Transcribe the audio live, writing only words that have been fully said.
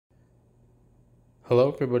Hello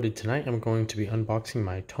everybody, tonight I'm going to be unboxing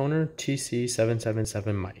my Tonor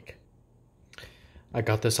TC-777 mic. I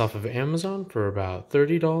got this off of Amazon for about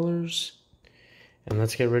 $30, and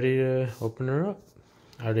let's get ready to open her up.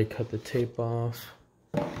 I already cut the tape off.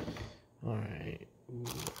 Alright,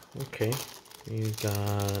 okay, there's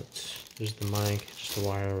the mic, just a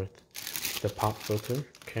wire with the pop filter,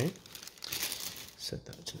 okay. Set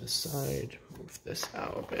that to the side, move this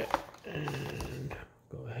out a bit, and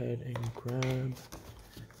go ahead and grab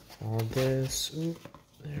all this. Ooh,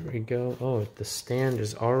 there we go. Oh, the stand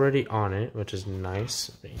is already on it, which is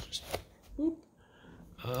nice. Just,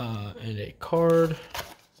 and a card,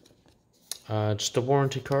 just a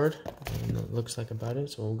warranty card, and it looks like about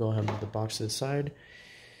it. So we'll go ahead and move the box to the side,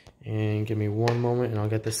 and give me one moment, and I'll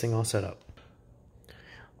get this thing all set up.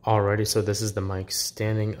 Alrighty, so this is the mic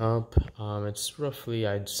standing up. It's roughly,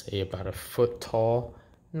 I'd say, about a foot tall.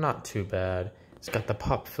 Not too bad. It's got the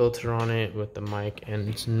pop filter on it with the mic, and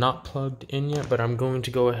it's not plugged in yet, but I'm going to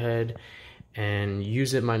go ahead and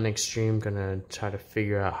use it my next stream. Gonna try to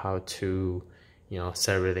figure out how to,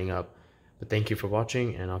 set everything up. But thank you for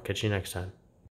watching, and I'll catch you next time.